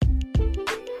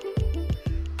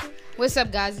What's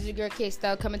up, guys? It's your girl K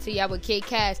Style coming to y'all with K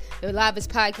Cast, the livest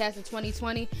podcast of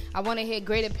 2020. I want to hear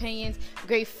great opinions,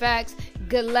 great facts,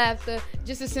 good laughter,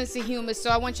 just a sense of humor. So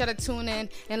I want y'all to tune in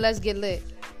and let's get lit.